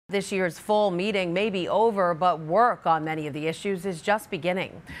This year's full meeting may be over, but work on many of the issues is just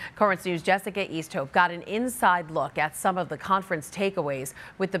beginning. Currents News' Jessica Easthope got an inside look at some of the conference takeaways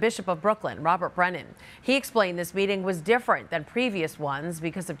with the Bishop of Brooklyn, Robert Brennan. He explained this meeting was different than previous ones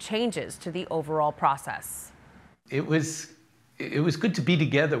because of changes to the overall process. It was good to be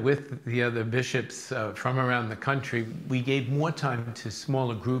together with the other bishops from around the country. We gave more time to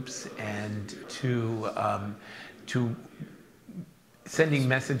smaller groups and to sending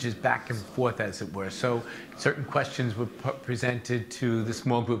messages back and forth, as it were. So certain questions were presented to the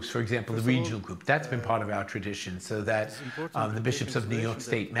small groups, for example, the regional group. That's been part of our tradition, so that the bishops of New York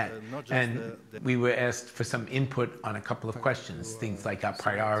State met. And we were asked for some input on a couple of questions, things like our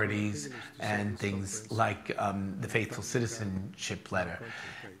priorities and things like the faithful citizenship letter.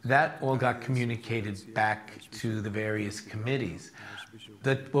 That all got communicated back to the various committees.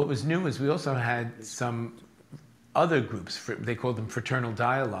 What was new is we also had some other groups, they called them fraternal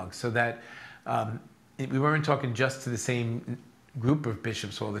dialogues, so that we weren't talking just to the same group of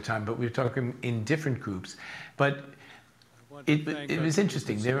bishops all the time, but we were talking in different groups. But it was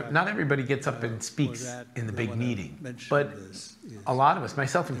interesting. Not everybody gets up and speaks in the big meeting, but a lot of us,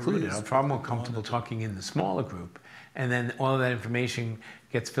 myself included, are far more comfortable talking in the smaller group, and then all of that information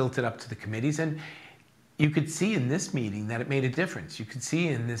gets filtered up to the committees. And you could see in this meeting that it made a difference. You could see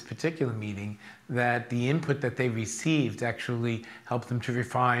in this particular meeting that the input that they received actually helped them to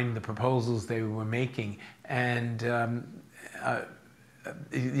refine the proposals they were making. And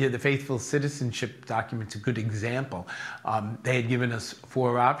the faithful citizenship document's a good example. They had given us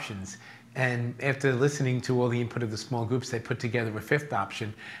 4 options. And after listening to all the input of the small groups, they put together a 5th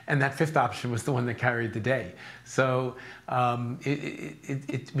option, and that 5th option was the one that carried the day. So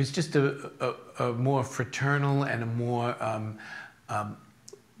it was just a more fraternal and a more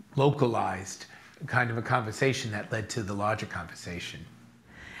localized kind of a conversation that led to the larger conversation.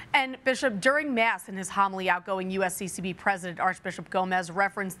 And Bishop, during Mass in his homily, outgoing USCCB President Archbishop Gomez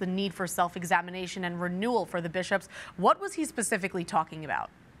referenced the need for self-examination and renewal for the bishops. What was he specifically talking about?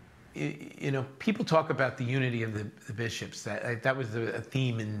 You know, people talk about the unity of the bishops. That was a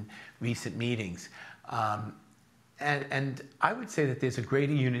theme in recent meetings. And I would say that there's a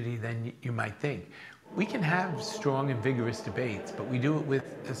greater unity than you might think. We can have strong and vigorous debates, but we do it with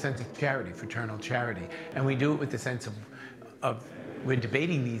a sense of charity, fraternal charity. And we do it with the sense of we're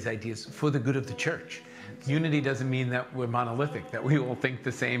debating these ideas for the good of the church. Unity doesn't mean that we're monolithic, that we all think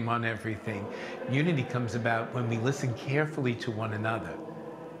the same on everything. Unity comes about when we listen carefully to one another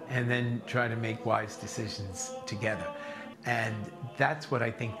and then try to make wise decisions together. And that's what I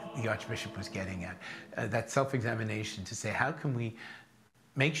think the Archbishop was getting at, that self-examination to say, how can we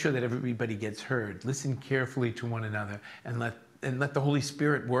make sure that everybody gets heard, listen carefully to one another, and let the Holy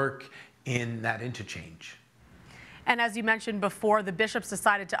Spirit work in that interchange. And as you mentioned before, the bishops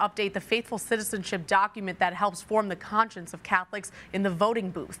decided to update the faithful citizenship document that helps form the conscience of Catholics in the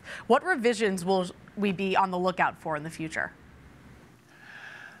voting booth. What revisions will we be on the lookout for in the future?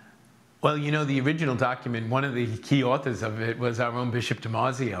 Well, you know, the original document, one of the key authors of it was our own Bishop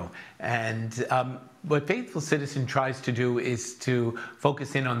DiMarzio. And what Faithful Citizen tries to do is to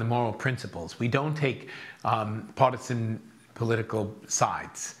focus in on the moral principles. We don't take partisan political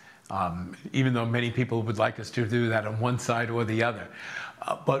sides, even though many people would like us to do that on one side or the other.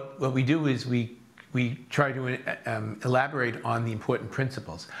 But what we do is we try to elaborate on the important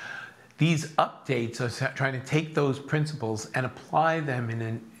principles. These updates are trying to take those principles and apply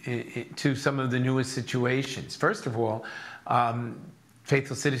them to some of the newest situations. First of all,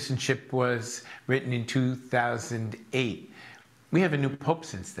 Faithful Citizenship was written in 2008. We have a new Pope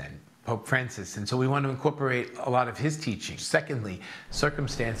since then, Pope Francis, and so we want to incorporate a lot of his teachings. Secondly,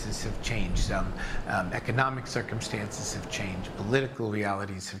 circumstances have changed. Economic circumstances have changed. Political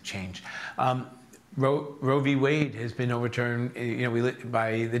realities have changed. Roe v. Wade has been overturned,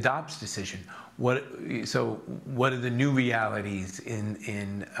 by the Dobbs decision. So what are the new realities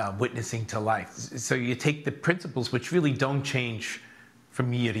in witnessing to life? So you take the principles, which really don't change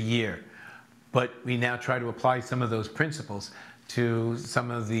from year to year, but we now try to apply some of those principles to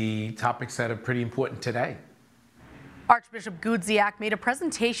some of the topics that are pretty important today. Archbishop Gudziak made a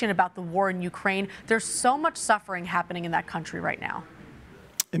presentation about the war in Ukraine. There's so much suffering happening in that country right now.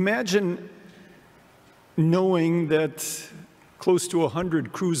 Imagine knowing that close to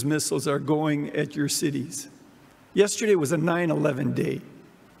 100 cruise missiles are going at your cities. Yesterday was a 9/11 day.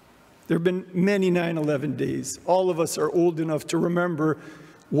 There have been many 9/11 days. All of us are old enough to remember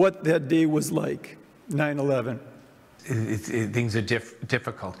what that day was like, 9/11. Things are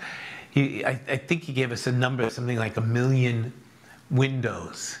difficult. I think he gave us a number, something like 1 million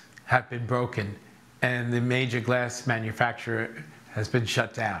windows have been broken, and the major glass manufacturer has been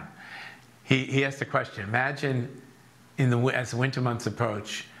shut down. He asked a question. Imagine as the winter months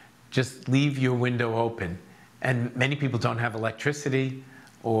approach, just leave your window open. And many people don't have electricity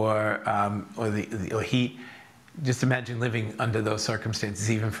or heat. Just imagine living under those circumstances,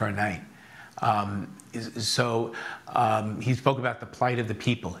 even for a night. He spoke about the plight of the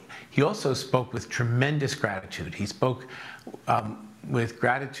people. He also spoke with tremendous gratitude. He spoke with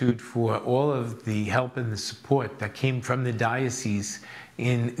gratitude for all of the help and the support that came from the diocese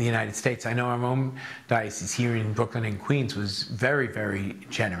in the United States. I know our own diocese here in Brooklyn and Queens was very, very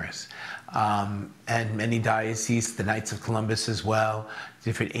generous. And many dioceses, the Knights of Columbus as well,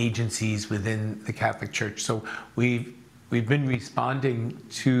 different agencies within the Catholic Church. So we've been responding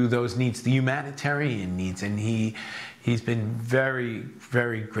to those needs, the humanitarian needs, and he's been very,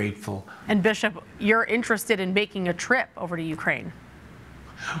 very grateful. And Bishop, you're interested in making a trip over to Ukraine.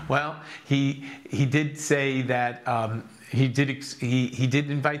 Well, he did say that he did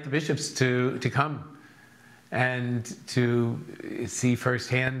invite the bishops to come and to see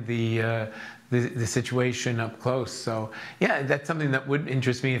firsthand the situation up close. So yeah, that's something that would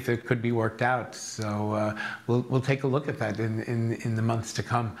interest me if it could be worked out. So we'll take a look at that in the months to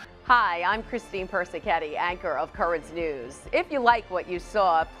come. Hi, I'm Christine Persichetti, anchor of Currents News. If you like what you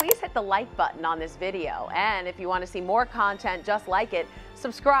saw, please hit the like button on this video. And if you want to see more content just like it,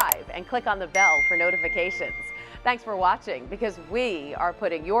 subscribe and click on the bell for notifications. Thanks for watching, because we are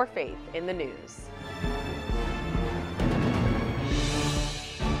putting your faith in the news.